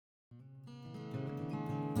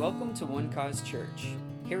Welcome to One Cause Church.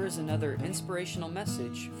 Here is another inspirational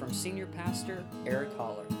message from Senior Pastor Eric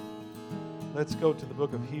Holler. Let's go to the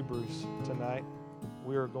book of Hebrews tonight.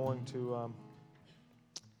 We are going to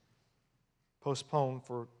postpone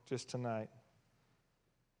for just tonight.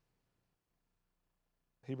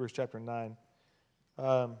 Hebrews chapter 9.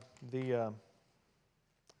 The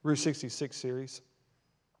Route 66 series.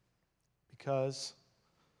 Because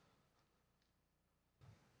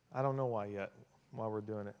I don't know why yet, why we're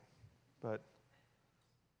doing it. But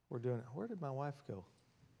we're doing it. Where did my wife go?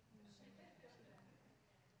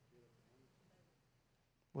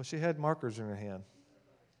 Well, she had markers in her hand.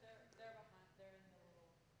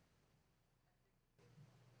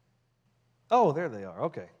 Oh, there they are.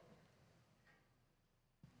 Okay.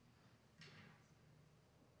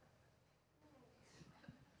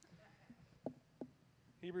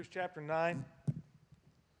 Hebrews chapter 9.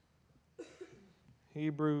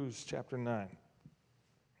 Hebrews chapter 9.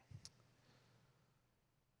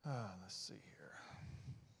 Let's see here.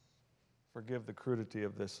 Forgive the crudity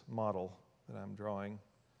of this model that I'm drawing.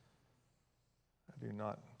 I do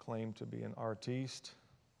not claim to be an artiste,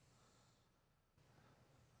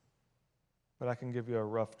 but I can give you a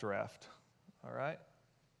rough draft, all right?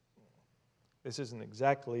 This isn't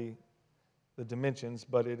exactly the dimensions,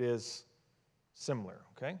 but it is similar,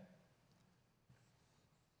 okay?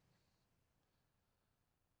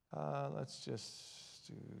 Let's just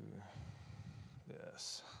do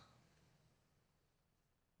this.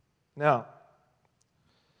 Now,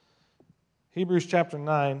 Hebrews chapter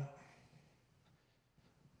 9,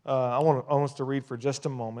 I want us to read for just a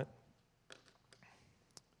moment.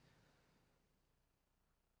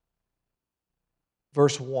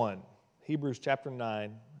 Verse 1. Hebrews chapter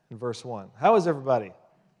 9 and verse 1. How is everybody?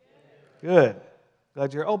 Good.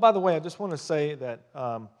 Glad you're here. Oh, by the way, I just want to say that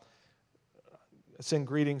send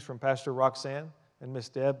greetings from Pastor Roxanne and Miss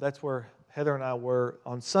Deb. That's where Heather and I were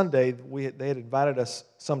on Sunday. They had invited us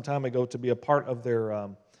some time ago to be a part of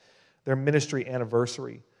their ministry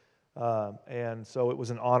anniversary. And so it was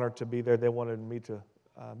an honor to be there. They wanted me to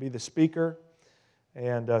be the speaker.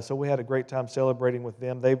 And so we had a great time celebrating with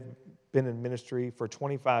them. They've been in ministry for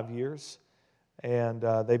 25 years. And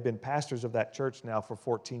they've been pastors of that church now for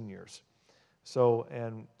 14 years. So,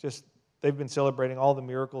 and just they've been celebrating all the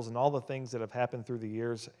miracles and all the things that have happened through the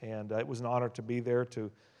years. And it was an honor to be there to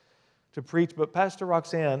preach. But Pastor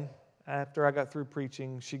Roxanne, after I got through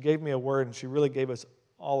preaching, she gave me a word, and she really gave us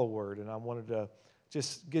all a word. And I wanted to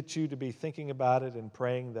just get you to be thinking about it and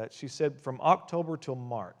praying that she said from October till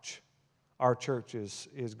March, our church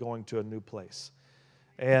is going to a new place.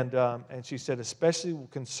 And she said, especially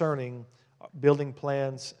concerning building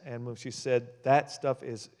plans, and when she said that stuff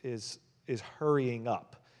is hurrying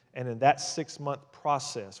up. And in that 6-month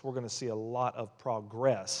process, we're going to see a lot of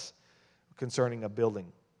progress concerning a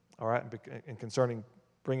building, all right, and concerning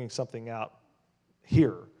bringing something out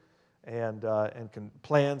here, and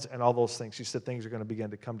plans and all those things. She said things are going to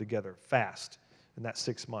begin to come together fast in that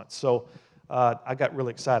 6 months. So I got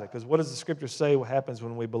really excited because what does the Scripture say? What happens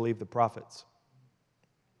when we believe the prophets?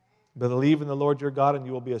 Believe in the Lord your God and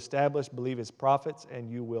you will be established. Believe His prophets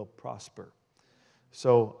and you will prosper.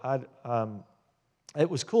 So it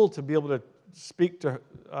was cool to be able to speak to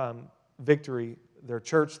Victory, their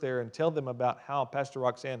church there, and tell them about how Pastor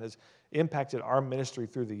Roxanne has impacted our ministry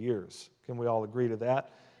through the years. Can we all agree to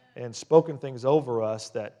that? And spoken things over us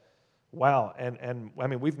that, wow, and I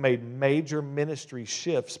mean, we've made major ministry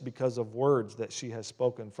shifts because of words that she has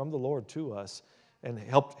spoken from the Lord to us and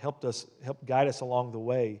helped guide us along the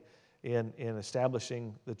way in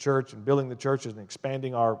establishing the church and building the churches and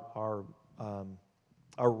expanding our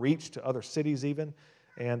reach to other cities even.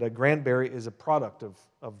 And Granbury is a product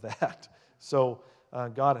of that. So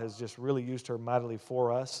God has just really used her mightily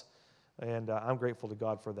for us, and I'm grateful to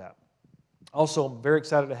God for that. Also, I'm very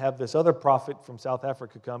excited to have this other prophet from South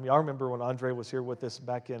Africa come. Y'all remember when Andre was here with us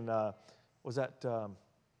back in, when was it,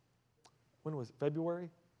 February?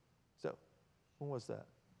 When was that?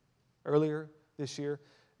 Earlier this year.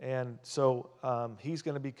 And so he's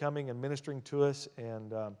going to be coming and ministering to us,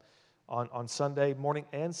 and on Sunday morning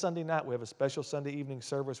and Sunday night. We have a special Sunday evening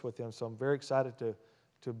service with him, so I'm very excited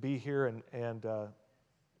to be here and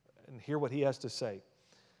hear what he has to say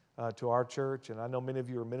to our church. And I know many of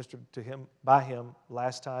you were ministered to him by him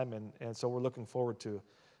last time, and so we're looking forward to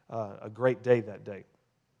a great day that day.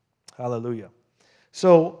 Hallelujah.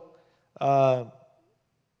 So,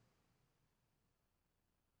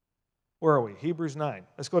 where are we? Hebrews 9.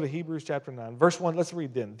 Let's go to Hebrews chapter 9. Verse 1, let's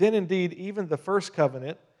read then. Then indeed, even the first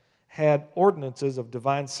covenant had ordinances of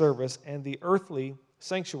divine service and the earthly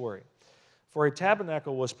sanctuary. For a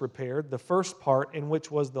tabernacle was prepared, the first part in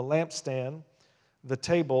which was the lampstand, the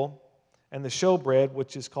table, and the showbread,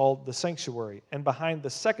 which is called the sanctuary, and behind the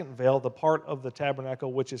second veil, the part of the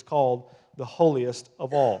tabernacle, which is called the holiest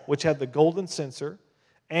of all, which had the golden censer,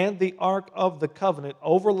 and the ark of the covenant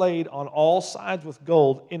overlaid on all sides with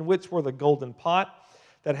gold, in which were the golden pot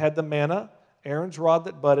that had the manna, Aaron's rod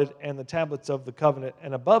that budded, and the tablets of the covenant,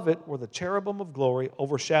 and above it were the cherubim of glory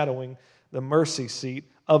overshadowing the mercy seat.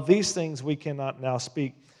 Of these things we cannot now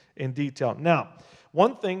speak in detail. Now,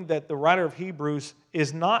 one thing that the writer of Hebrews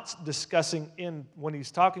is not discussing when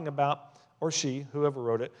he's talking about, or she, whoever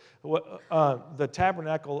wrote it, the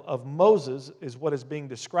tabernacle of Moses is what is being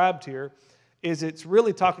described here, is it's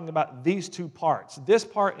really talking about these two parts. This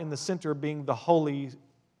part in the center being the holy,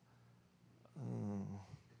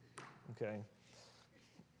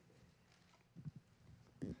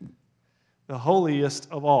 the holiest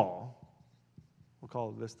of all. We'll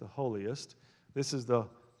call this the holiest. This is the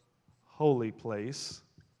holy place.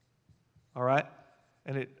 All right?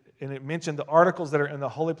 And it mentioned the articles that are in the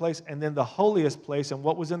holy place, and then the holiest place. And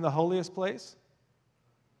what was in the holiest place?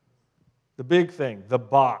 The big thing, the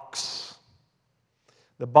box.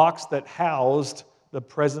 The box that housed the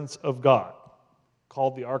presence of God,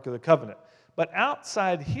 called the Ark of the Covenant. But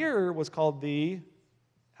outside here was called the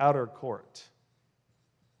outer court.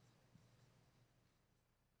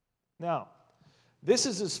 Now, this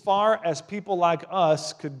is as far as people like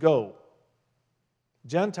us could go.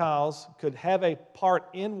 Gentiles could have a part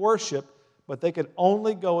in worship, but they could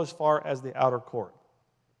only go as far as the outer court.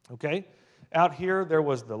 Okay? Out here, there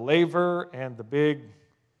was the laver and the big,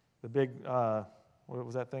 what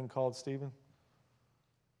was that thing called, Stephen?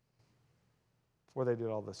 Before they did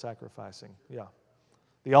all the sacrificing. Yeah.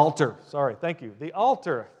 The altar. Sorry, thank you. The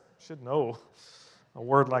altar. Should know a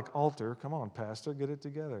word like altar. Come on, Pastor, get it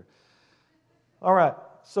together. All right,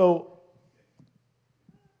 so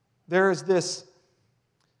there is this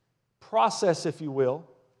process, if you will,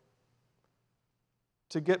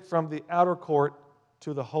 to get from the outer court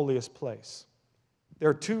to the holiest place. There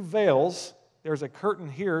are two veils. There's a curtain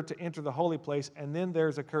here to enter the holy place, and then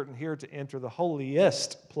there's a curtain here to enter the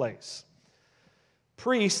holiest place.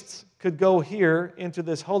 Priests could go here into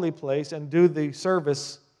this holy place and do the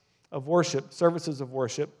services of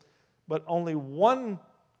worship, but only one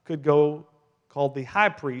could go, called the high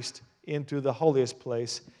priest, into the holiest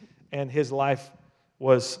place, and his life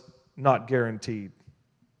was not guaranteed,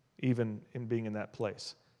 even in being in that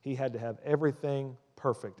place. He had to have everything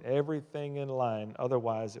perfect, everything in line,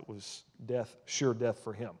 otherwise it was death, sure death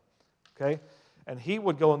for him. Okay? And he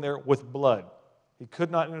would go in there with blood. He could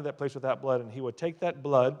not enter that place without blood, and he would take that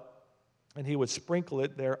blood and he would sprinkle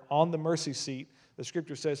it there on the mercy seat, the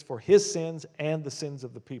scripture says, for his sins and the sins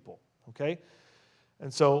of the people. Okay?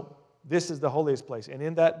 And so this is the holiest place. And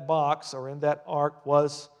in that box, or in that ark,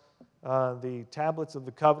 was the tablets of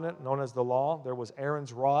the covenant, known as the law. There was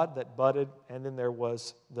Aaron's rod that budded, and then there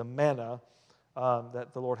was the manna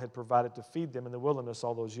that the Lord had provided to feed them in the wilderness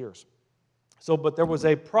all those years. So, but there was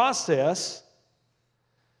a process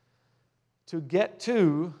to get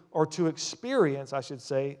to, or to experience, I should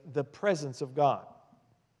say, the presence of God.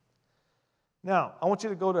 Now, I want you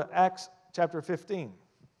to go to Acts chapter 15.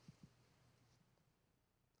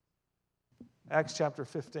 Acts chapter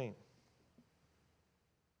 15.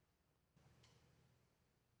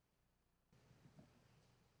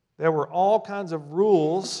 There were all kinds of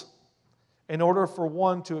rules in order for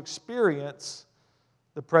one to experience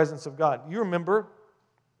the presence of God. You remember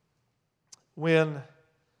when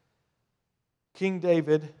King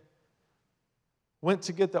David went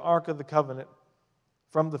to get the Ark of the Covenant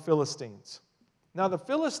from the Philistines. Now, the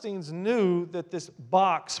Philistines knew that this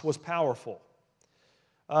box was powerful.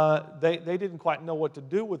 They didn't quite know what to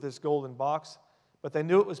do with this golden box, but they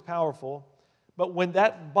knew it was powerful. But when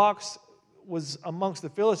that box was amongst the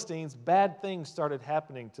Philistines, bad things started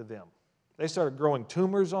happening to them. They started growing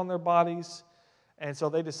tumors on their bodies, and so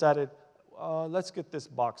they decided, let's get this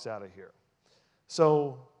box out of here.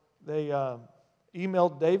 So they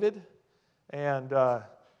emailed David and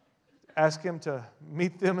asked him to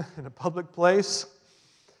meet them in a public place,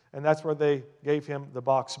 and that's where they gave him the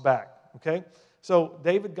box back. Okay? So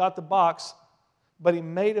David got the box, but he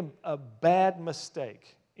made a bad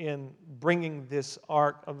mistake in bringing this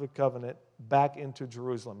Ark of the Covenant back into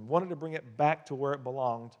Jerusalem. He wanted to bring it back to where it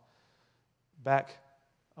belonged, back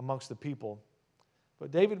amongst the people.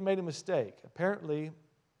 But David made a mistake. Apparently,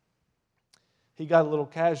 he got a little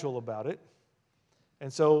casual about it,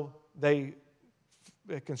 and so they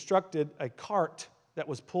constructed a cart that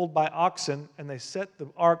was pulled by oxen, and they set the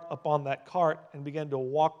ark up on that cart and began to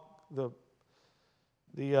walk the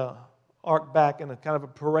ark back in a kind of a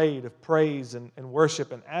parade of praise and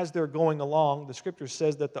worship. And as they're going along, the scripture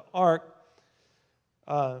says that the ark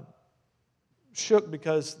shook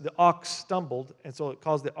because the ox stumbled, and so it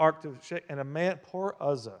caused the ark to shake. And poor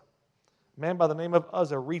Uzzah, a man by the name of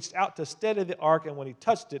Uzzah, reached out to steady the ark, and when he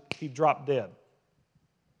touched it, he dropped dead.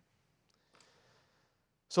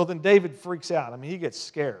 So then David freaks out. I mean, he gets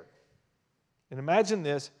scared. And imagine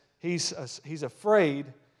this, he's afraid.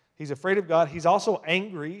 He's afraid of God. He's also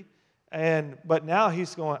angry. But now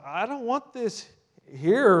he's going, I don't want this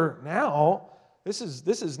here now. This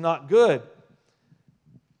is not good.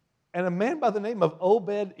 And a man by the name of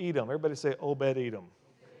Obed-Edom. Everybody say Obed-Edom.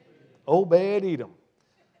 Obed-Edom.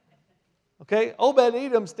 Okay,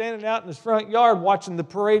 Obed-Edom standing out in his front yard watching the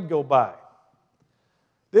parade go by.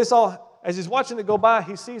 As he's watching it go by,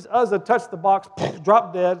 he sees Uzzah touch the box,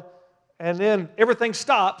 drop dead, and then everything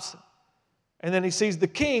stops. And then he sees the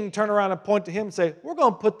king turn around and point to him and say, we're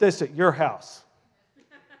going to put this at your house.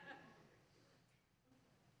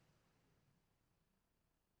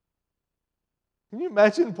 Can you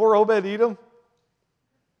imagine poor Obed-Edom?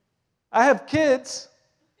 I have kids,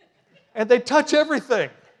 and they touch everything.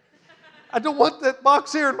 I don't want that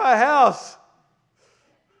box here in my house.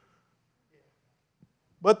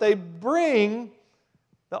 But they bring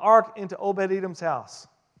the ark into Obed-Edom's house.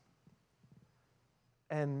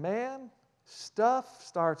 And man, stuff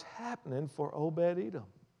starts happening for Obed-Edom.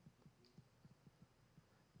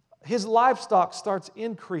 His livestock starts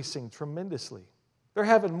increasing tremendously. They're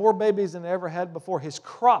having more babies than they ever had before. His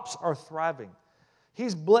crops are thriving.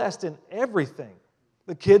 He's blessed in everything.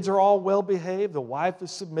 The kids are all well behaved. The wife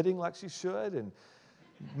is submitting like she should and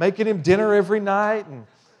making him dinner every night and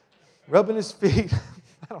rubbing his feet.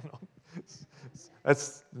 I don't know.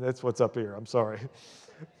 That's what's up here. I'm sorry.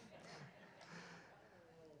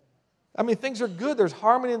 I mean, things are good. There's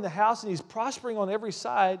harmony in the house, and he's prospering on every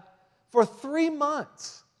side. For 3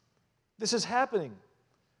 months, this is happening.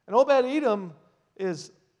 And Obed-Edom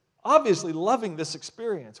is obviously loving this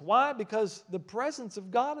experience. Why? Because the presence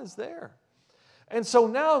of God is there. And so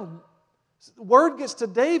now, word gets to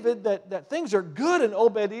David that things are good in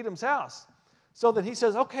Obed-Edom's house. So that he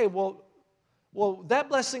says, okay, well, that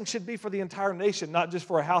blessing should be for the entire nation, not just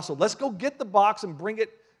for a household. Let's go get the box and bring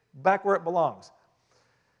it back where it belongs.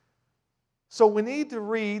 So we need to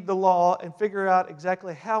read the law and figure out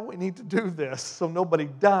exactly how we need to do this so nobody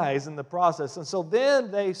dies in the process. And so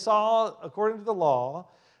then they saw, according to the law,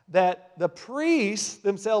 that the priests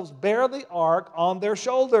themselves bear the ark on their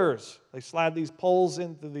shoulders. They slide these poles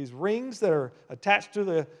into these rings that are attached to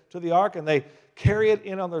the ark, and they carry it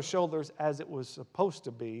in on their shoulders as it was supposed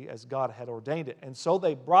to be, as God had ordained it. And so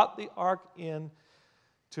they brought the ark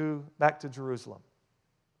back to Jerusalem.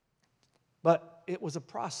 But it was a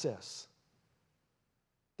process.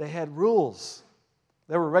 They had rules.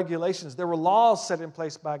 There were regulations. There were laws set in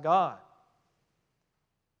place by God.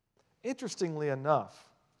 Interestingly enough,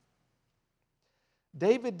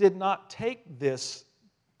 David did not take this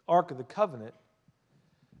Ark of the Covenant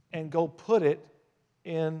and go put it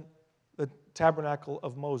in the tabernacle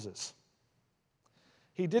of Moses.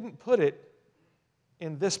 He didn't put it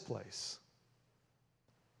in this place.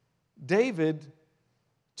 David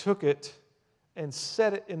took it and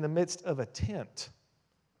set it in the midst of a tent.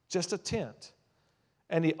 Just a tent.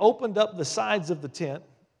 And he opened up the sides of the tent,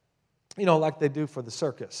 like they do for the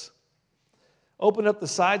circus. Opened up the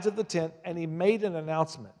sides of the tent, and he made an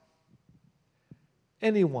announcement.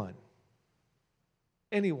 Anyone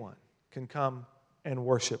can come and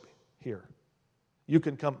worship here. You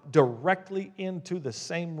can come directly into the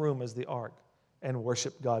same room as the ark and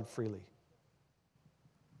worship God freely.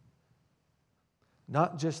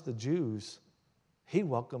 Not just the Jews, he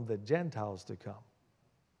welcomed the Gentiles to come.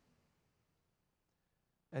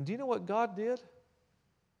 And do you know what God did?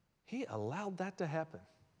 He allowed that to happen.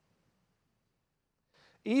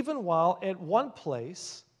 Even while at one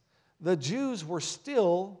place, the Jews were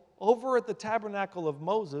still over at the tabernacle of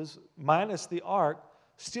Moses, minus the ark,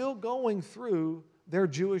 still going through their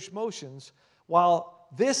Jewish motions, while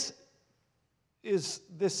this is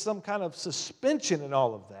some kind of suspension in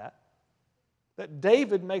all of that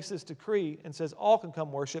David makes this decree and says all can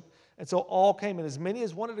come worship. And so all came, and as many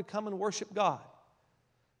as wanted to come and worship God,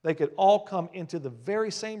 they could all come into the very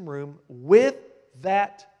same room with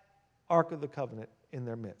that Ark of the Covenant in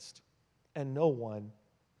their midst. And no one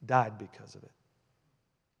died because of it.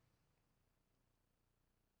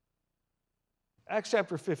 Acts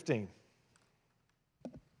chapter 15.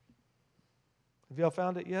 Have y'all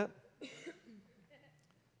found it yet?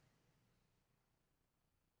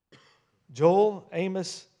 Joel,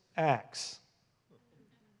 Amos, Acts.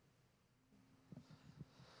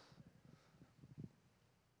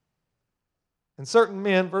 And certain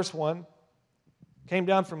men, verse 1, came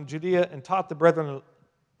down from Judea and taught the brethren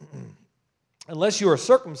unless you are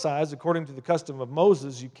circumcised according to the custom of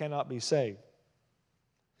Moses, you cannot be saved.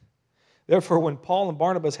 Therefore, when Paul and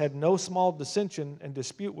Barnabas had no small dissension and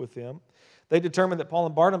dispute with them, they determined that Paul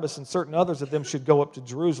and Barnabas and certain others of them should go up to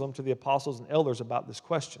Jerusalem to the apostles and elders about this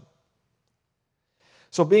question.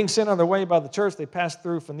 So being sent on their way by the church, they passed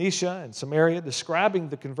through Phoenicia and Samaria, describing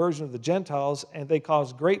the conversion of the Gentiles, and they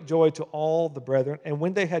caused great joy to all the brethren. And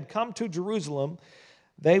when they had come to Jerusalem,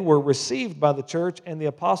 they were received by the church and the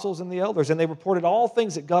apostles and the elders, and they reported all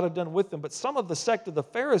things that God had done with them. But some of the sect of the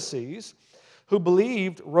Pharisees who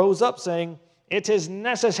believed rose up, saying, "It is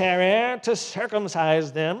necessary to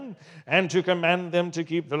circumcise them and to command them to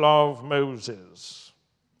keep the law of Moses."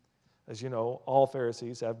 As you know, all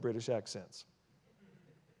Pharisees have British accents.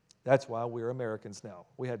 That's why we're Americans now.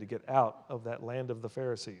 We had to get out of that land of the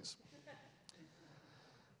Pharisees.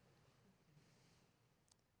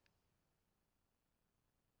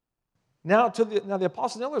 Now the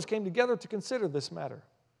apostles and elders came together to consider this matter.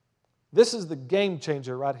 This is the game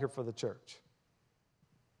changer right here for the church.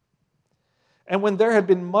 And when there had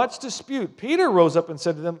been much dispute, Peter rose up and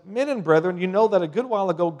said to them, "Men and brethren, you know that a good while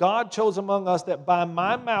ago God chose among us that by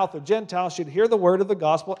my mouth the Gentiles should hear the word of the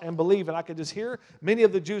gospel and believe." And I could just hear many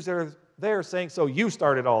of the Jews that are there saying, "So you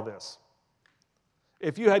started all this.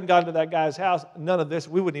 If you hadn't gone to that guy's house, none of this,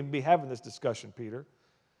 we wouldn't even be having this discussion, Peter."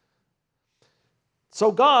 So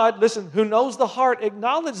God, listen, who knows the heart,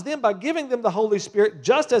 acknowledged them by giving them the Holy Spirit,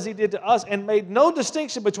 just as He did to us, and made no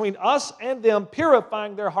distinction between us and them,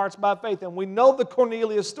 purifying their hearts by faith. And we know the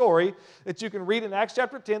Cornelius story that you can read in Acts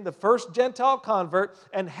chapter 10, the first Gentile convert.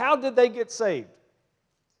 And how did they get saved?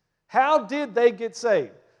 How did they get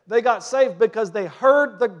saved? They got saved because they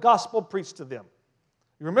heard the gospel preached to them.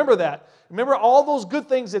 You remember that? Remember all those good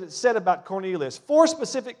things that it said about Cornelius. 4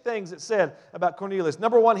 specific things it said about Cornelius.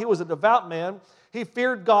 Number 1, he was a devout man. He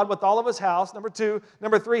feared God with all of his house. Number 2,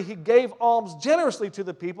 number 3, he gave alms generously to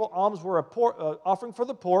the people. Alms were an offering for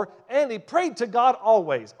the poor. And he prayed to God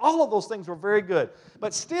always. All of those things were very good.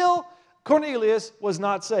 But still, Cornelius was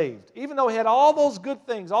not saved. Even though he had all those good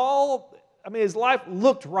things, his life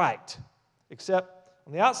looked right. Except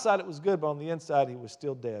on the outside it was good, but on the inside he was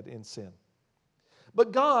still dead in sin.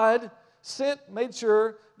 But God made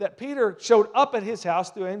sure that Peter showed up at his house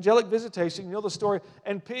through angelic visitation. You know the story.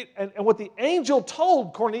 And what the angel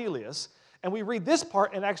told Cornelius, and we read this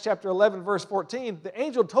part in Acts chapter 11, verse 14. The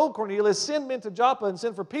angel told Cornelius, "Send men to Joppa and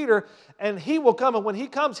send for Peter, and he will come. And when he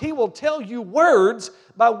comes, he will tell you words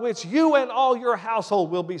by which you and all your household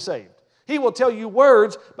will be saved." He will tell you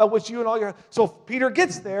words by which you and all your... So Peter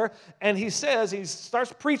gets there, and he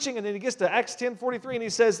starts preaching, and then he gets to Acts 10:43, and he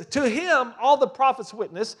says, "To him all the prophets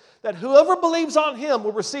witness that whoever believes on him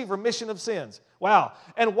will receive remission of sins." Wow.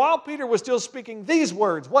 And while Peter was still speaking these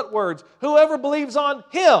words, what words? Whoever believes on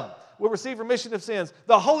him will receive remission of sins.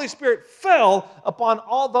 The Holy Spirit fell upon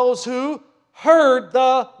all those who heard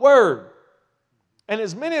the word. And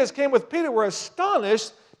as many as came with Peter were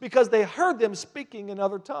astonished because they heard them speaking in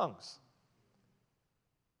other tongues.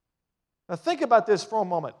 Now think about this for a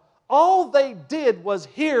moment. All they did was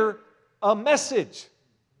hear a message.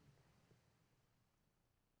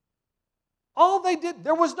 All they did,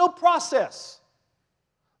 there was no process.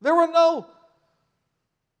 There were no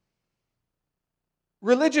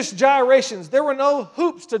religious gyrations. There were no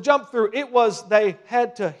hoops to jump through. It was they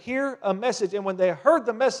had to hear a message, and when they heard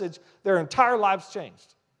the message, their entire lives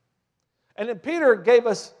changed. And then Peter gave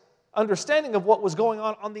us understanding of what was going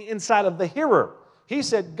on the inside of the hearer. He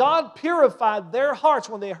said God purified their hearts.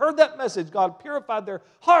 When they heard that message, God purified their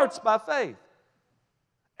hearts by faith.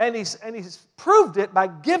 And he's proved it by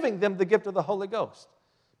giving them the gift of the Holy Ghost.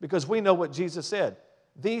 Because we know what Jesus said.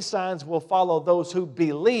 These signs will follow those who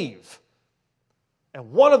believe.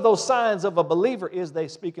 And one of those signs of a believer is they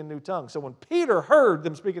speak in new tongues. So when Peter heard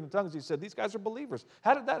them speaking in tongues, he said, "These guys are believers."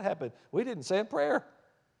 How did that happen? We didn't say a prayer.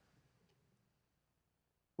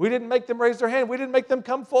 We didn't make them raise their hand. We didn't make them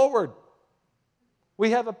come forward. We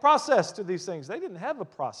have a process to these things. They didn't have a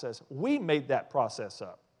process. We made that process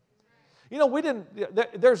up. You know,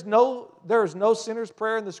 there's no sinner's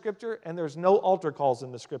prayer in the Scripture, and there's no altar calls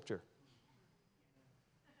in the Scripture.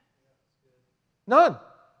 None.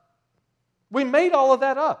 We made all of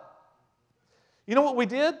that up. You know what we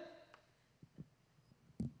did?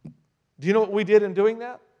 Do you know what we did in doing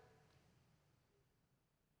that?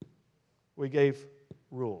 We gave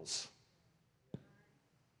rules.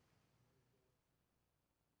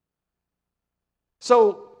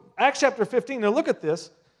 So, Acts chapter 15, now look at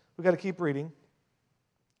this. We've got to keep reading.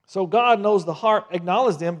 So God knows the heart,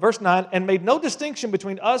 acknowledged them, verse 9, and made no distinction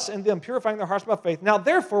between us and them, purifying their hearts by faith. Now,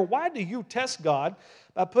 therefore, why do you test God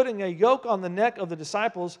by putting a yoke on the neck of the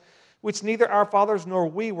disciples which neither our fathers nor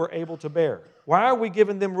we were able to bear. Why are we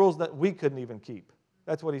giving them rules that we couldn't even keep?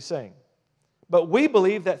 That's what he's saying. But we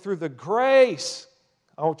believe that through the grace,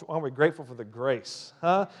 aren't we grateful for the grace?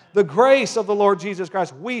 The grace of the Lord Jesus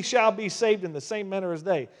Christ, we shall be saved in the same manner as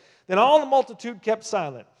they. Then all the multitude kept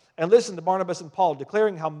silent and listened to Barnabas and Paul,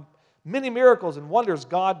 declaring how many miracles and wonders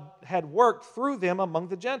God had worked through them among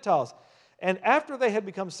the Gentiles. And after they had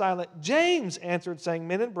become silent, James answered, saying,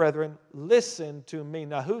 Men and brethren, listen to me.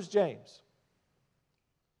 Now, who's James?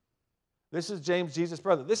 This is James, Jesus'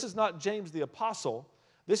 brother. This is not James the apostle.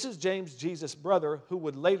 This is James, Jesus' brother, who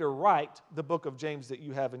would later write the book of James that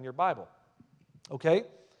you have in your Bible. Okay?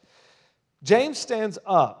 James stands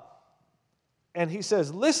up and he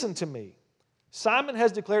says, listen to me. Simon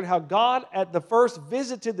has declared how God at the first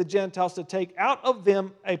visited the Gentiles to take out of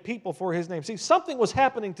them a people for his name. See, something was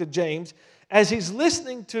happening to James as he's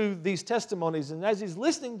listening to these testimonies and as he's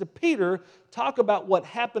listening to Peter talk about what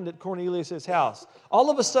happened at Cornelius' house. All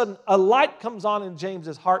of a sudden, a light comes on in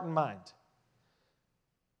James's heart and mind.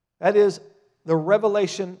 That is the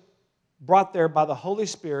revelation brought there by the Holy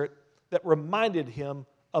Spirit that reminded him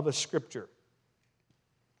of a scripture.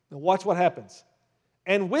 Now watch what happens.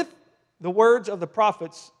 And with the words of the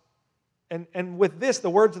prophets, and with this, the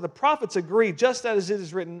words of the prophets agree, just as it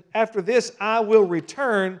is written, after this I will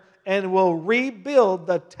return and will rebuild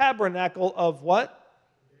the tabernacle of what?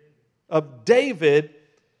 Of David,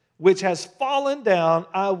 which has fallen down.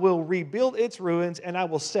 I will rebuild its ruins, and I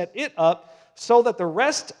will set it up so that the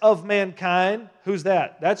rest of mankind, who's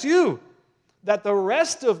that? That's you. That the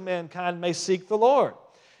rest of mankind may seek the Lord.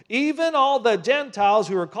 Even all the Gentiles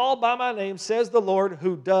who are called by my name, says the Lord,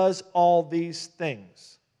 who does all these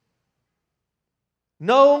things.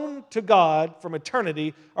 Known to God from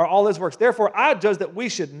eternity are all his works. Therefore, I judge that we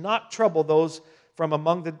should not trouble those from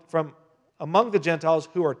among the Gentiles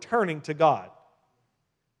who are turning to God.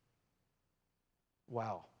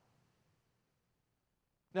 Wow.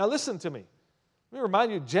 Now listen to me. Let me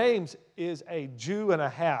remind you, James is a Jew and a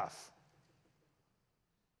half.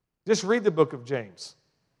 Just read the book of James.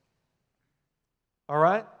 All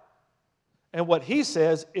right? And what he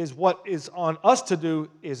says is what is on us to do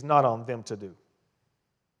is not on them to do.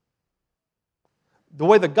 The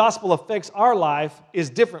way the gospel affects our life is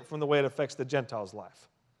different from the way it affects the Gentiles' life.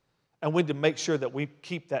 And we need to make sure that we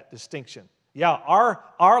keep that distinction. Yeah,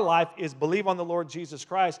 our life is believe on the Lord Jesus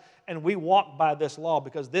Christ, and we walk by this law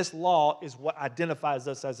because this law is what identifies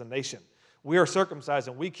us as a nation. We are circumcised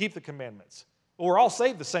and we keep the commandments. We're all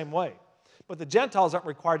saved the same way. But the Gentiles aren't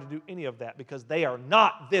required to do any of that because they are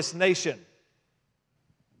not this nation.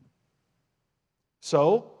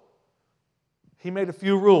 So, he made a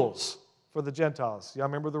few rules for the Gentiles. Y'all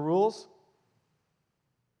remember the rules?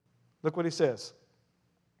 Look what he says.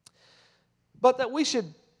 But that we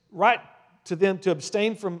should write to them to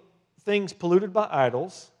abstain from things polluted by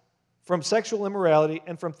idols, from sexual immorality,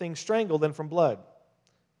 and from things strangled and from blood.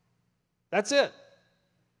 That's it.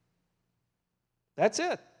 That's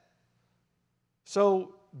it.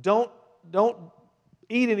 So don't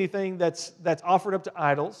eat anything that's offered up to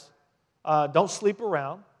idols. Don't sleep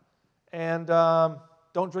around, and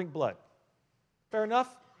don't drink blood. Fair enough?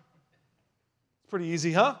 It's pretty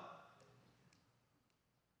easy, huh?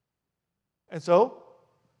 And so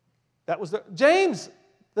that was James,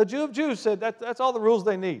 the Jew of Jews, said that's all the rules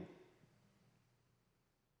they need.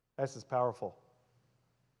 That's just powerful.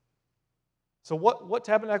 So what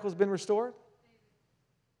tabernacle has been restored?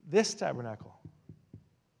 This tabernacle.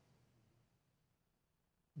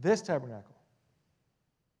 This tabernacle.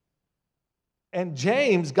 And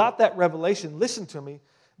James got that revelation. Listen to me.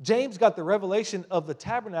 James got the revelation of the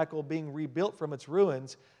tabernacle being rebuilt from its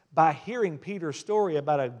ruins by hearing Peter's story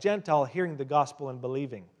about a Gentile hearing the gospel and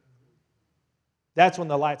believing. That's when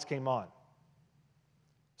the lights came on.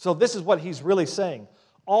 So this is what he's really saying.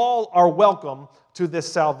 All are welcome to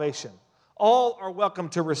this salvation. All are welcome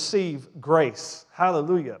to receive grace.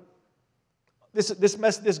 Hallelujah.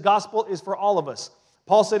 This gospel is for all of us.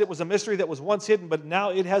 Paul said it was a mystery that was once hidden, but now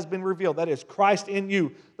it has been revealed. That is Christ in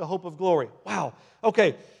you, the hope of glory. Wow.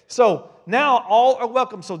 Okay, so now all are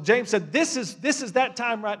welcome. So James said, this is that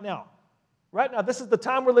time right now. Right now, this is the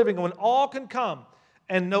time we're living in when all can come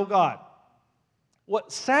and know God.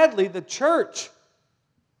 What sadly the church,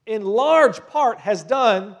 in large part, has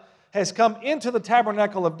done has come into the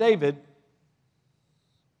tabernacle of David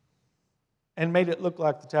and made it look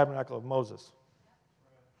like the tabernacle of Moses.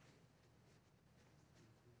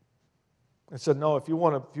 And said, no, if you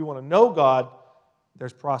want to know God,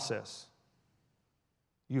 there's process.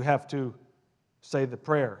 You have to say the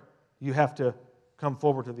prayer. You have to come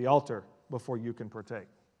forward to the altar before you can partake.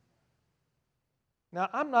 Now,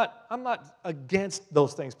 I'm not against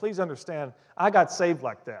those things. Please understand, I got saved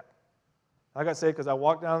like that. I got saved because I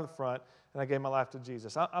walked down to the front and I gave my life to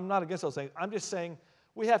Jesus. I'm not against those things. I'm just saying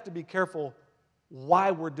we have to be careful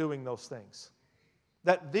why we're doing those things.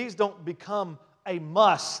 That these don't become a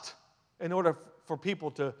must in order for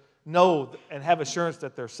people to know and have assurance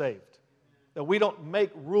that they're saved. That we don't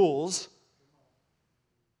make rules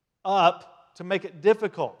up to make it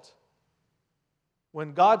difficult.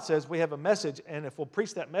 When God says we have a message, and if we'll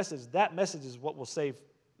preach that message is what will save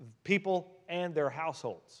people and their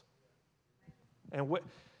households. And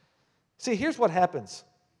see, here's what happens.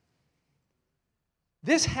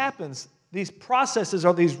 This happens, these processes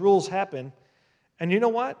or these rules happen, and you know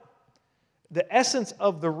what? The essence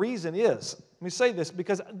of the reason is, let me say this,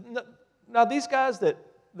 because now these guys that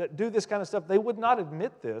do this kind of stuff, they would not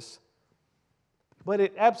admit this, but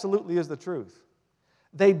it absolutely is the truth.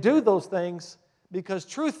 They do those things because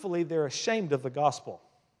truthfully, they're ashamed of the gospel.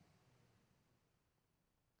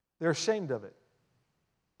 They're ashamed of it.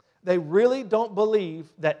 They really don't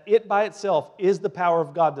believe that it by itself is the power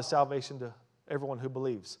of God to salvation to everyone who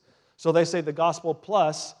believes. So they say the gospel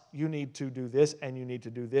plus you need to do this and you need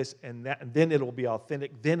to do this and that, and then it will be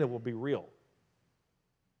authentic, then it will be real.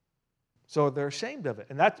 So they're ashamed of it.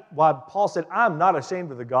 And that's why Paul said, I'm not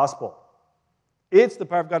ashamed of the gospel. It's the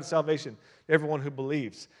power of God to salvation to everyone who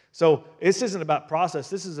believes. So this isn't about process.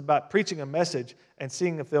 This is about preaching a message and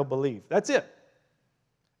seeing if they'll believe. That's it.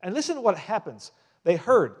 And listen to what happens. They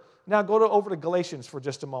heard. Now go over to Galatians for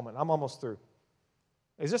just a moment. I'm almost through.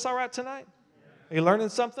 Is this all right tonight? Are you learning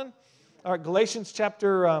something? All right, Galatians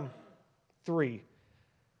chapter 3.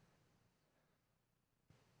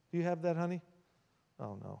 Do you have that, honey?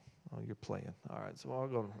 Oh, no. Oh, you're playing. All right, so I'll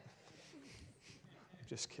go. I'm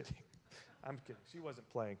just kidding. I'm kidding. She wasn't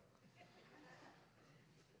playing.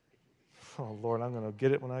 Oh, Lord, I'm going to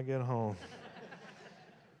get it when I get home.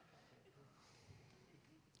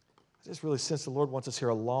 I just really sense the Lord wants us here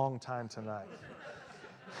a long time tonight.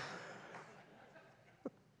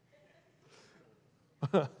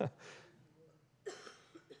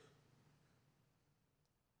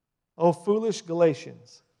 O foolish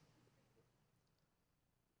Galatians.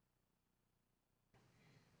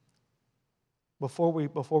 Before we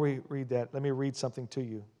read that, let me read something to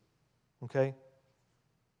you. Okay?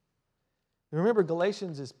 Remember,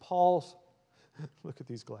 Galatians is Paul's, look at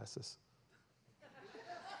these glasses.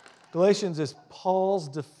 Galatians is Paul's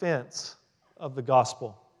defense of the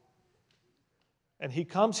gospel. And he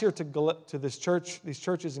comes here to this church, these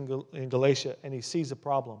churches in Galatia, and he sees a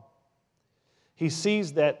problem. He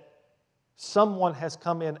sees that someone has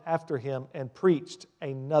come in after him and preached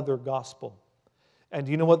another gospel. And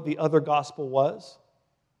do you know what the other gospel was?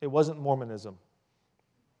 It wasn't Mormonism.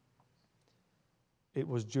 It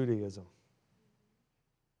was Judaism.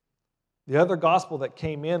 The other gospel that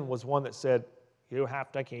came in was one that said, you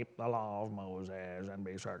have to keep the law of Moses and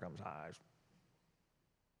be circumcised.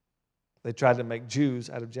 They tried to make Jews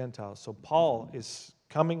out of Gentiles. So Paul is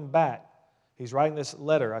coming back. He's writing this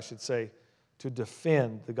letter, I should say, to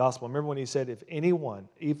defend the gospel. Remember when he said, if anyone,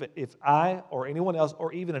 even if I or anyone else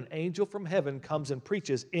or even an angel from heaven comes and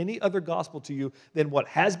preaches any other gospel to you than what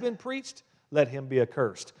has been preached, let him be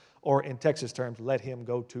accursed. Or in Texas terms, let him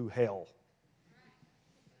go to hell.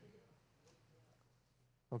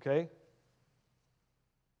 Okay?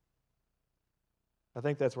 I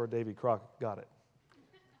think that's where Davy Crockett got it.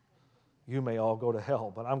 You may all go to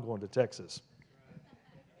hell, but I'm going to Texas.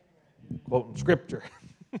 Quoting scripture.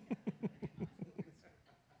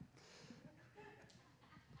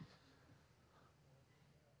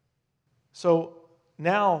 So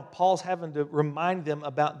now Paul's having to remind them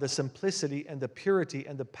about the simplicity and the purity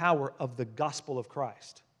and the power of the gospel of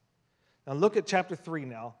Christ. Now look at chapter 3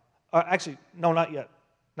 now. Actually, no, not yet.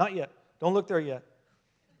 Not yet. Don't look there yet.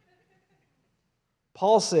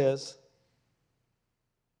 Paul says,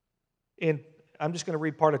 I'm just going to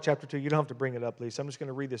read part of chapter 2. You don't have to bring it up, Lisa. I'm just going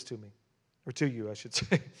to read this to me. Or to you, I should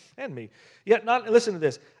say, and me. Yet, listen to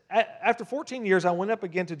this. After 14 years, I went up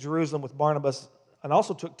again to Jerusalem with Barnabas and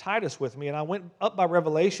also took Titus with me, and I went up by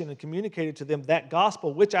revelation and communicated to them that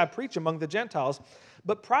gospel which I preach among the Gentiles,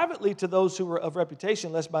 but privately to those who were of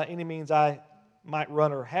reputation, lest by any means I might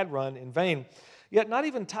run or had run in vain. Yet not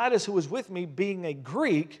even Titus, who was with me, being a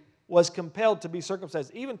Greek, was compelled to be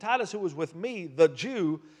circumcised. Even Titus, who was with me, the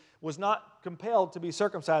Jew, was not compelled to be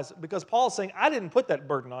circumcised, because Paul's saying, I didn't put that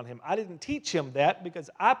burden on him. I didn't teach him that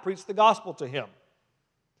because I preached the gospel to him.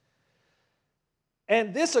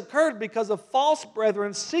 And this occurred because of false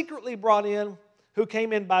brethren secretly brought in, who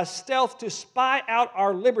came in by stealth to spy out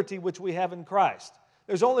our liberty which we have in Christ.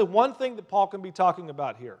 There's only one thing that Paul can be talking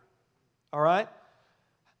about here. All right?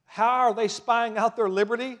 How are they spying out their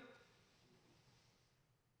liberty?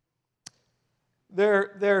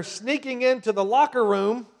 They're sneaking into the locker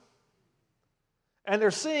room and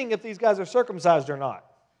they're seeing if these guys are circumcised or not.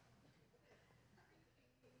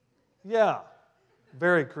 Yeah,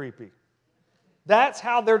 very creepy. That's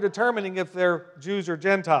how they're determining if they're Jews or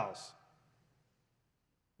Gentiles.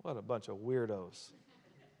 What a bunch of weirdos.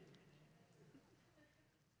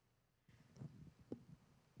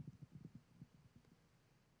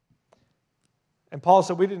 And Paul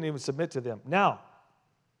said we didn't even submit to them. Now,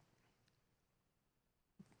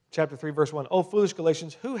 chapter 3, verse 1. O foolish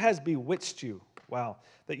Galatians, who has bewitched you? Wow.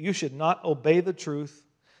 That you should not obey the truth,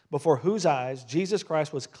 before whose eyes Jesus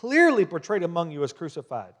Christ was clearly portrayed among you as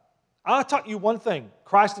crucified. I taught you one thing,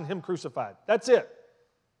 Christ and Him crucified. That's it.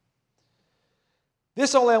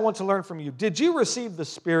 This only I want to learn from you. Did you receive the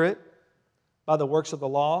Spirit by the works of the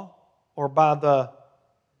law or by the...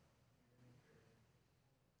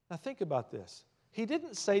 Now think about this. He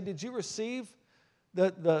didn't say, did you receive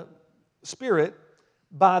the Spirit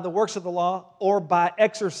by the works of the law or by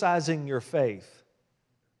exercising your faith?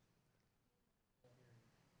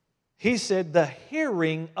 He said the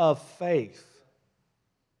hearing of faith.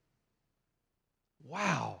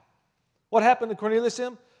 Wow. What happened to Cornelius and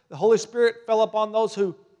him? The Holy Spirit fell upon those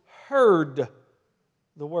who heard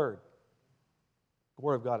the Word. The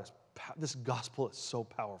Word of God is, this gospel is so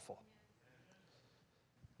powerful.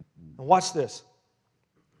 And watch this.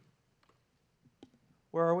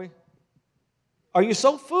 Where are we? Are you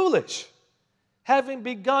so foolish, having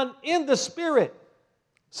begun in the Spirit?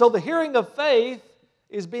 So the hearing of faith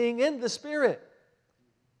is being in the Spirit.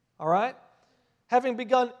 All right? Having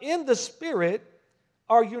begun in the Spirit,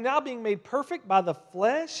 are you now being made perfect by the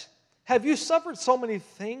flesh? Have you suffered so many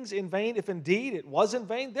things in vain, if indeed it was in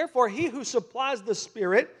vain? Therefore, He who supplies the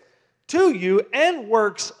Spirit to you and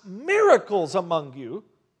works miracles among you,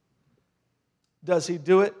 does He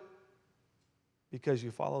do it because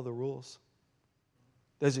you follow the rules?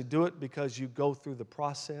 Does He do it because you go through the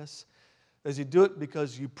process? Does He do it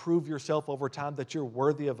because you prove yourself over time that you're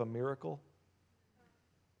worthy of a miracle?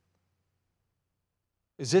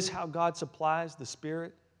 Is this how God supplies the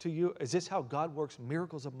Spirit to you? Is this how God works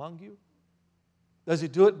miracles among you? Does He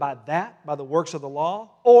do it by that, by the works of the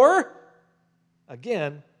law? Or,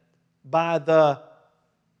 again, by the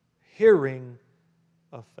hearing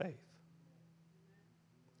of faith?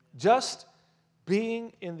 Just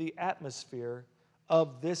being in the atmosphere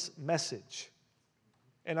of this message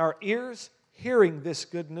and our ears hearing this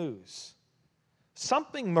good news,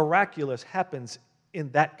 something miraculous happens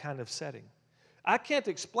in that kind of setting. I can't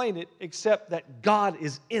explain it except that God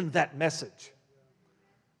is in that message.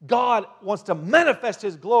 God wants to manifest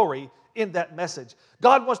His glory in that message.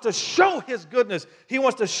 God wants to show His goodness. He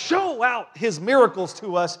wants to show out His miracles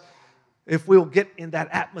to us if we'll get in that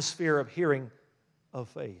atmosphere of hearing of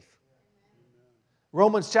faith.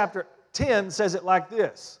 Romans chapter 10 says it like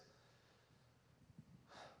this.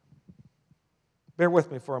 Bear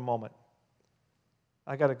with me for a moment.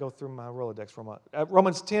 I got to go through my Rolodex for a moment.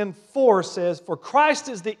 Romans 10:4 says, "For Christ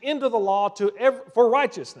is the end of the law for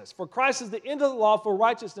righteousness. For Christ is the end of the law for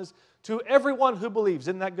righteousness to everyone who believes."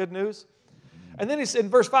 Isn't that good news? And then in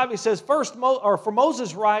verse 5 he says, "For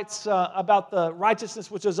Moses writes about the righteousness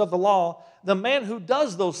which is of the law, the man who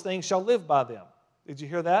does those things shall live by them." Did you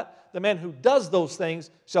hear that? The man who does those things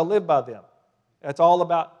shall live by them. That's all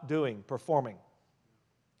about doing, performing.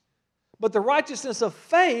 But the righteousness of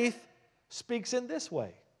faith speaks in this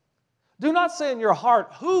way. Do not say in your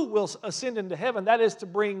heart, who will ascend into heaven? That is to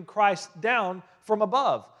bring Christ down from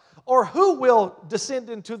above. Or who will descend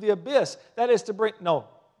into the abyss? That is to bring... No,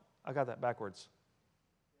 I got that backwards.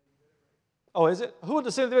 Oh, is it? Who will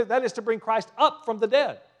descend into the abyss? That is to bring Christ up from the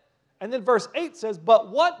dead. And then verse 8 says,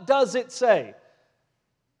 but what does it say?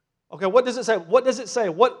 Okay, what does it say? What does it say?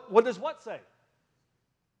 What does what say?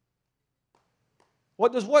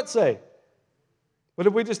 What does what say? What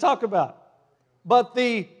did we just talk about? But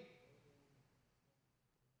the...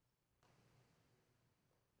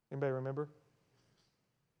 Anybody remember?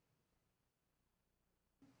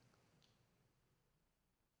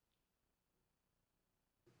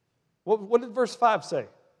 What did verse 5 say?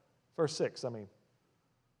 Verse 6, I mean.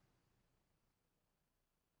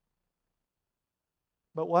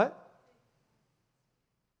 But what?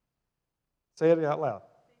 Say it out loud.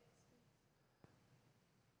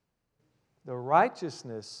 The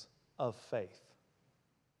righteousness of faith.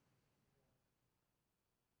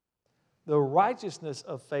 The righteousness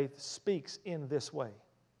of faith speaks in this way.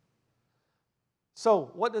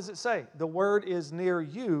 So, what does it say? The word is near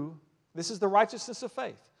you. This is the righteousness of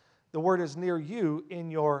faith. The word is near you in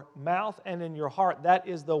your mouth and in your heart. That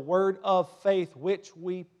is the word of faith which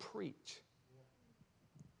we preach.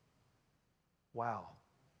 Wow.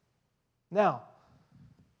 Now,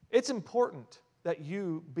 it's important that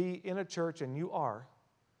you be in a church, and you are,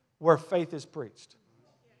 where faith is preached.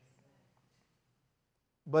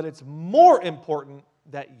 But it's more important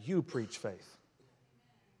that you preach faith.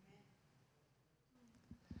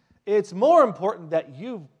 It's more important that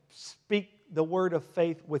you speak the word of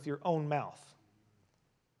faith with your own mouth,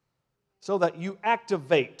 so that you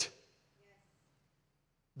activate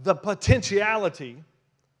the potentiality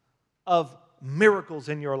of miracles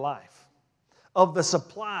in your life, of the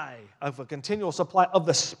supply, of a continual supply of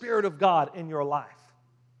the Spirit of God in your life.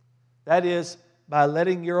 That is, by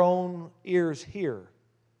letting your own ears hear,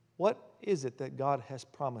 what is it that God has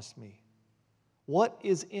promised me? What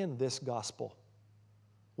is in this gospel?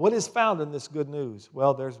 What is found in this good news?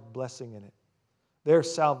 Well, there's blessing in it.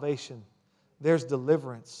 There's salvation. There's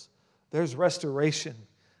deliverance. There's restoration.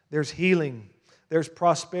 There's healing. There's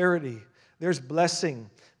prosperity. There's blessing.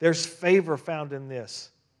 There's favor found in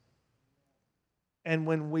this. And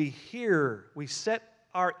when we hear, we set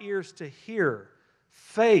our ears to hear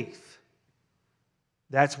faith,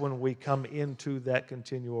 that's when we come into that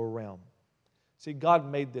continual realm. See,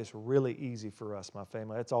 God made this really easy for us, my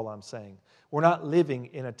family. That's all I'm saying. We're not living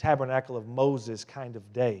in a tabernacle of Moses kind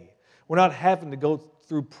of day. We're not having to go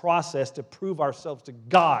through process to prove ourselves to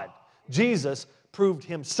God. Jesus proved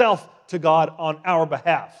himself to God on our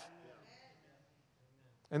behalf.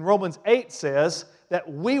 And Romans 8 says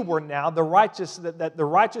that we were now the righteous, that the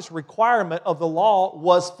righteous requirement of the law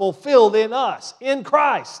was fulfilled in us, in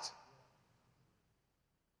Christ.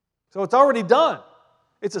 So it's already done.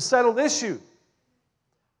 It's a settled issue.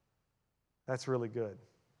 That's really good.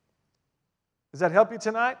 Does that help you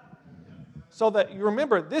tonight? So that you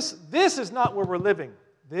remember, this is not where we're living.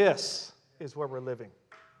 This is where we're living.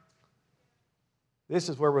 This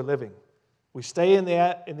is where we're living. We stay in the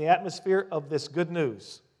atmosphere of this good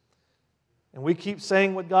news. And we keep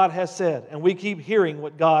saying what God has said. And we keep hearing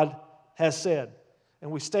what God has said.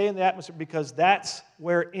 And we stay in the atmosphere because that's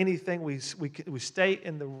where anything, we stay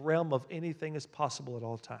in the realm of anything is possible at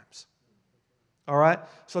all times. All right?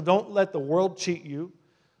 So don't let the world cheat you.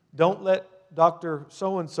 Don't let Dr.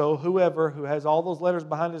 So-and-so, whoever, who has all those letters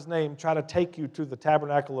behind his name, try to take you to the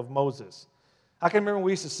tabernacle of Moses. I can remember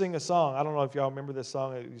we used to sing a song. I don't know if y'all remember this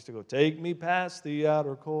song. It used to go, take me past the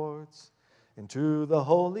outer courts, into the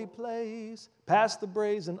holy place, past the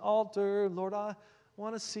brazen altar. Lord, I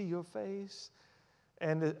want to see your face.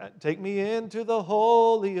 And take me into the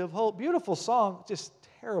holy of holies. Beautiful song, just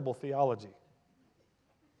terrible theology.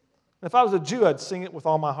 If I was a Jew, I'd sing it with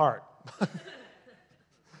all my heart.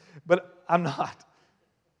 But I'm not.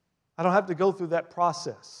 I don't have to go through that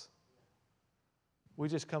process. We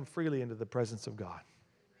just come freely into the presence of God.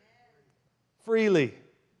 Freely.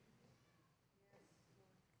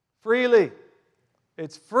 Freely.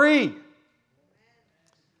 It's free.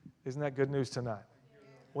 Isn't that good news tonight?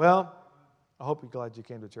 Well, I hope you're glad you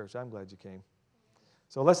came to church. I'm glad you came.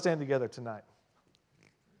 So let's stand together tonight.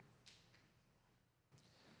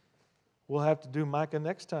 We'll have to do Micah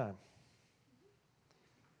next time.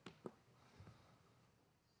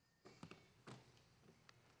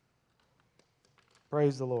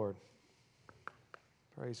 Praise the Lord.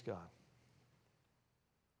 Praise God.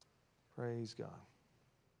 Praise God.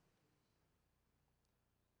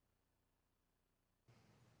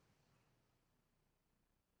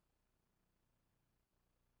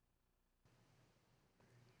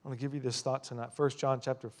 I want to give you this thought tonight. 1 John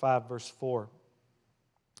chapter 5, verse 4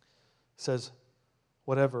 says,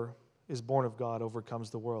 whatever is born of God overcomes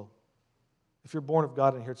the world. If you're born of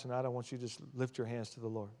God in here tonight, I want you to just lift your hands to the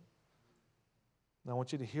Lord. And I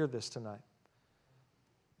want you to hear this tonight.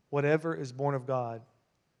 Whatever is born of God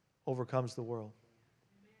overcomes the world.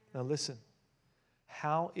 Now listen,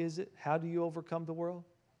 how is it? How do you overcome the world?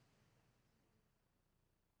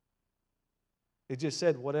 It just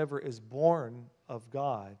said whatever is born of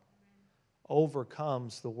God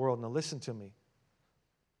overcomes the world. Now listen to me.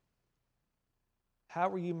 How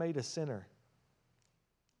were you made a sinner?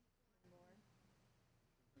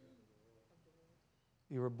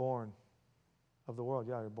 You were born of the world.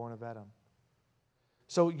 Yeah, you were born of Adam.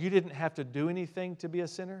 So you didn't have to do anything to be a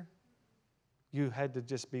sinner? You had to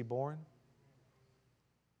just be born?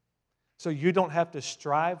 So you don't have to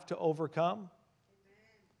strive to overcome?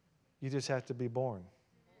 You just have to be born.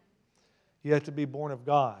 You have to be born of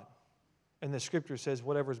God. And the scripture says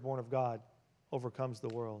whatever is born of God overcomes the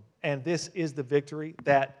world. And this is the victory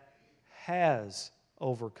that has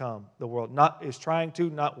overcome the world. Not is trying to,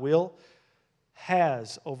 not will,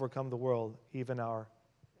 has overcome the world, even our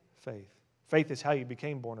faith. Faith is how you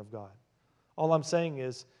became born of God. All I'm saying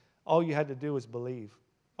is, all you had to do is believe.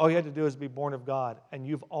 All you had to do is be born of God, and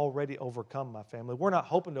you've already overcome, my family. We're not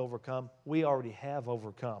hoping to overcome. We already have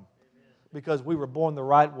overcome because we were born the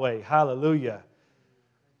right way. Hallelujah.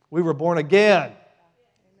 We were born again.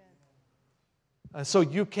 And so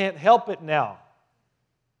you can't help it now.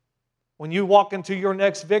 When you walk into your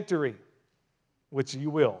next victory, which you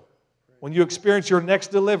will, when you experience your next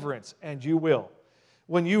deliverance, and you will,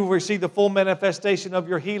 when you receive the full manifestation of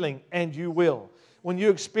your healing, and you will, when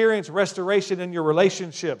you experience restoration in your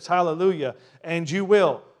relationships, hallelujah, and you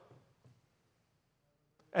will.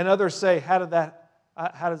 And others say, how does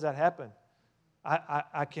that happen?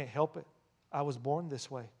 I can't help it. I was born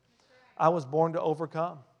this way. I was born to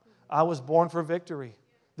overcome. I was born for victory.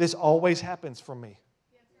 This always happens for me.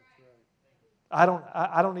 I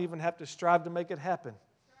don't even have to strive to make it happen.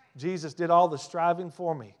 Jesus did all the striving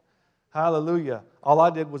for me. Hallelujah. All I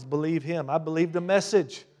did was believe Him. I believed the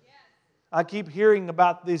message. I keep hearing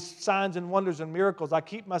about these signs and wonders and miracles. I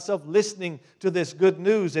keep myself listening to this good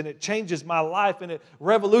news, and it changes my life, and it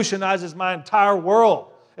revolutionizes my entire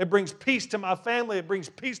world. It brings peace to my family. It brings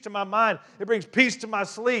peace to my mind. It brings peace to my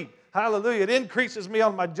sleep. Hallelujah. It increases me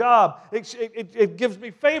on my job. It gives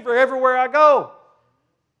me favor everywhere I go.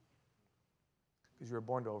 Because you were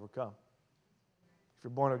born to overcome. If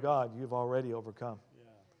you're born of God, you've already overcome.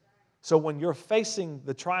 So when you're facing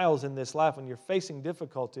the trials in this life, when you're facing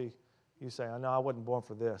difficulty, you say, "I know I wasn't born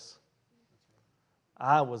for this.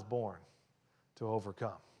 I was born to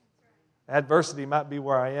overcome." Adversity might be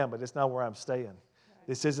where I am, but it's not where I'm staying.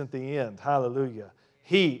 This isn't the end. Hallelujah.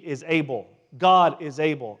 He is able. God is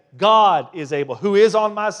able. God is able, who is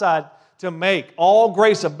on my side, to make all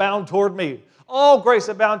grace abound toward me. All grace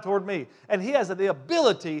abound toward me. And He has the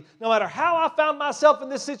ability, no matter how I found myself in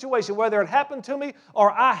this situation, whether it happened to me or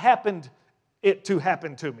I happened it to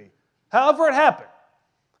happen to me. However it happened,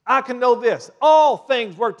 I can know this. All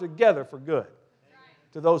things work together for good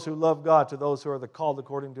to those who love God, to those who are called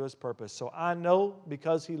according to His purpose. So I know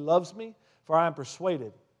because He loves me, for I am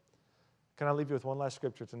persuaded. Can I leave you with one last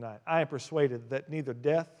scripture tonight? I am persuaded that neither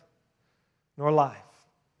death, nor life,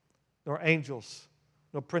 nor angels,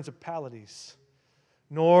 nor principalities,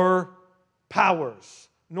 nor powers,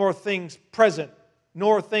 nor things present,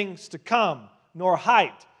 nor things to come, nor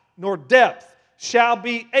height, nor depth shall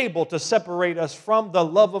be able to separate us from the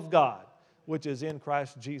love of God, which is in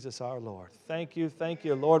Christ Jesus our Lord. Thank you,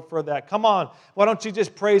 Lord, for that. Come on, why don't you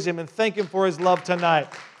just praise Him and thank Him for His love tonight.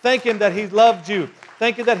 Thank Him that He loved you.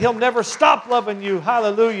 Thank Him that He'll never stop loving you.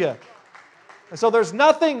 Hallelujah. And so there's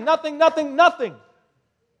nothing that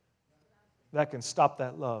can stop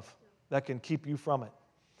that love, that can keep you from it.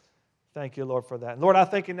 Thank you, Lord, for that. Lord, I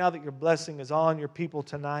thank You now that Your blessing is on Your people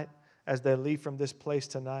tonight as they leave from this place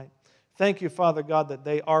tonight. Thank You, Father God, that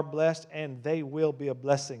they are blessed and they will be a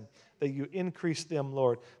blessing, that You increase them,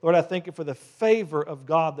 Lord. Lord, I thank You for the favor of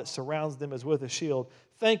God that surrounds them as with a shield.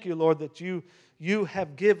 Thank You, Lord, that You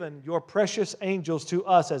have given Your precious angels to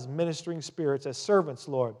us as ministering spirits, as servants,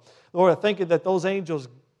 Lord. Lord, I thank You that those angels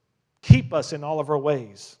keep us in all of our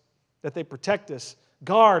ways, that they protect us,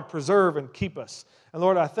 guard, preserve, and keep us. And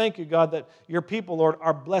Lord, I thank You, God, that Your people, Lord,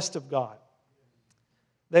 are blessed of God.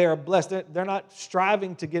 They are blessed. They're not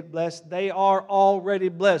striving to get blessed. They are already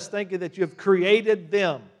blessed. Thank You that You have created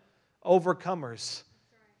them overcomers.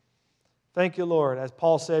 Thank You, Lord. As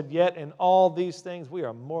Paul said, yet in all these things we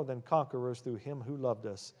are more than conquerors through Him who loved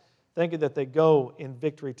us. Thank You that they go in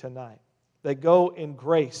victory tonight. They go in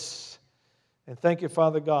grace. And thank You,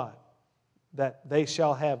 Father God, that they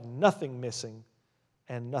shall have nothing missing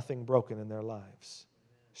and nothing broken in their lives.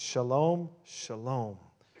 Shalom, shalom.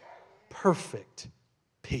 Perfect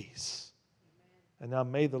peace. And now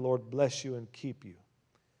may the Lord bless you and keep you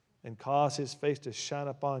and cause His face to shine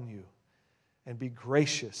upon you and be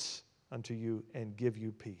gracious unto you and give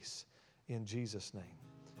you peace. In Jesus' name,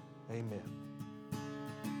 amen.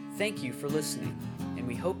 Thank you for listening, and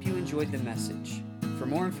we hope you enjoyed the message. For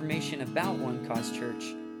more information about One Cause Church,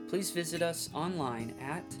 please visit us online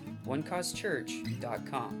at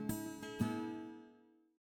onecausechurch.com.